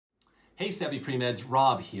Hey Savvy Pre-Meds,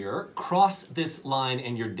 Rob here. Cross this line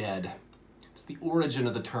and you're dead. It's the origin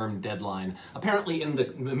of the term deadline. Apparently in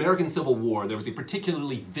the American Civil War, there was a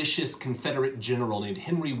particularly vicious Confederate general named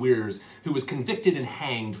Henry Weirs who was convicted and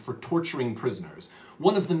hanged for torturing prisoners.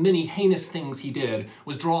 One of the many heinous things he did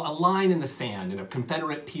was draw a line in the sand in a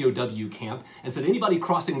Confederate POW camp and said anybody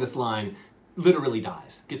crossing this line literally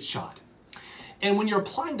dies, gets shot. And when you're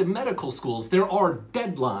applying to medical schools, there are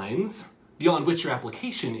deadlines beyond which your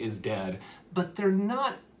application is dead, but they're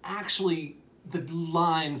not actually the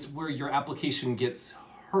lines where your application gets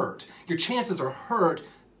hurt. Your chances are hurt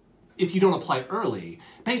if you don't apply early.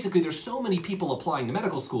 Basically, there's so many people applying to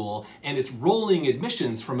medical school, and it's rolling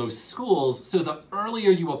admissions for most schools, so the earlier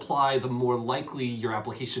you apply, the more likely your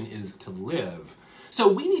application is to live.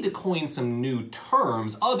 So we need to coin some new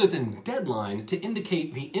terms other than deadline to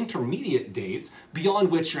indicate the intermediate dates beyond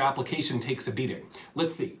which your application takes a beating.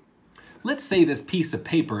 Let's see. Let's say this piece of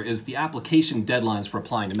paper is the application deadlines for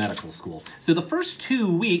applying to medical school. So the first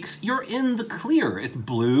 2 weeks, you're in the clear. It's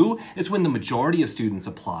blue, it's when the majority of students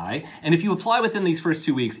apply. And if you apply within these first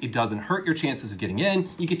 2 weeks, it doesn't hurt your chances of getting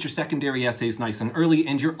in. You get your secondary essays nice and early,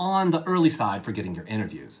 and you're on the early side for getting your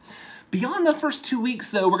interviews. Beyond the first 2 weeks,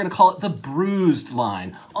 though, we're going to call it the bruised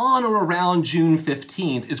line. On or around June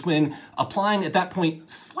 15th is when applying at that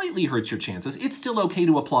point slightly hurts your chances. It's still okay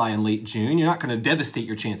to apply in late June. You're not going to devastate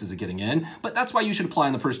your chances of getting in, but that's why you should apply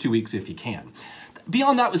in the first 2 weeks if you can.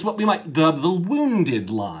 Beyond that was what we might dub the wounded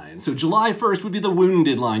line. So July 1st would be the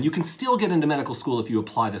wounded line. You can still get into medical school if you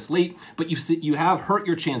apply this late, but you have hurt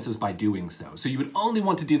your chances by doing so. So you would only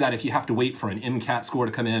want to do that if you have to wait for an MCAT score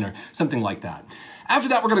to come in or something like that. After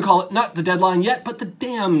that, we're going to call it not the deadline yet, but the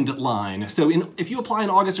damned line. So if you apply in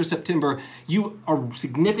August or September, you are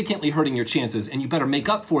significantly hurting your chances, and you better make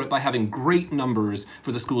up for it by having great numbers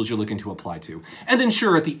for the schools you're looking to apply to. And then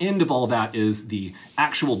sure, at the end of all that is the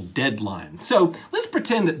actual deadline. So let's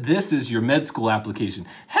pretend that this is your med school application.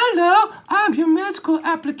 Hello, I'm your med school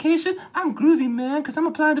application. I'm groovy, man, because I'm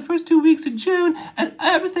applying the first 2 weeks of June, and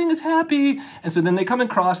everything is happy. And so then they come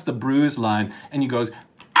across the bruised line, and you goes,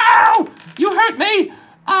 ow! You hurt me!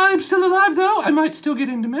 I'm still alive though. I might still get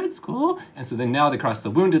into med school. And so then now they cross the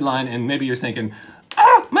wounded line, and maybe you're thinking,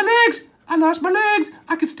 ah, my legs! I lost my legs!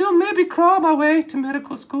 I could still maybe crawl my way to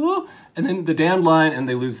medical school. And then the damned line, and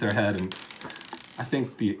they lose their head. And I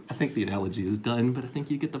think the analogy is done, but I think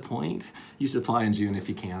you get the point. You should apply in June if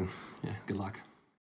you can. Yeah, good luck.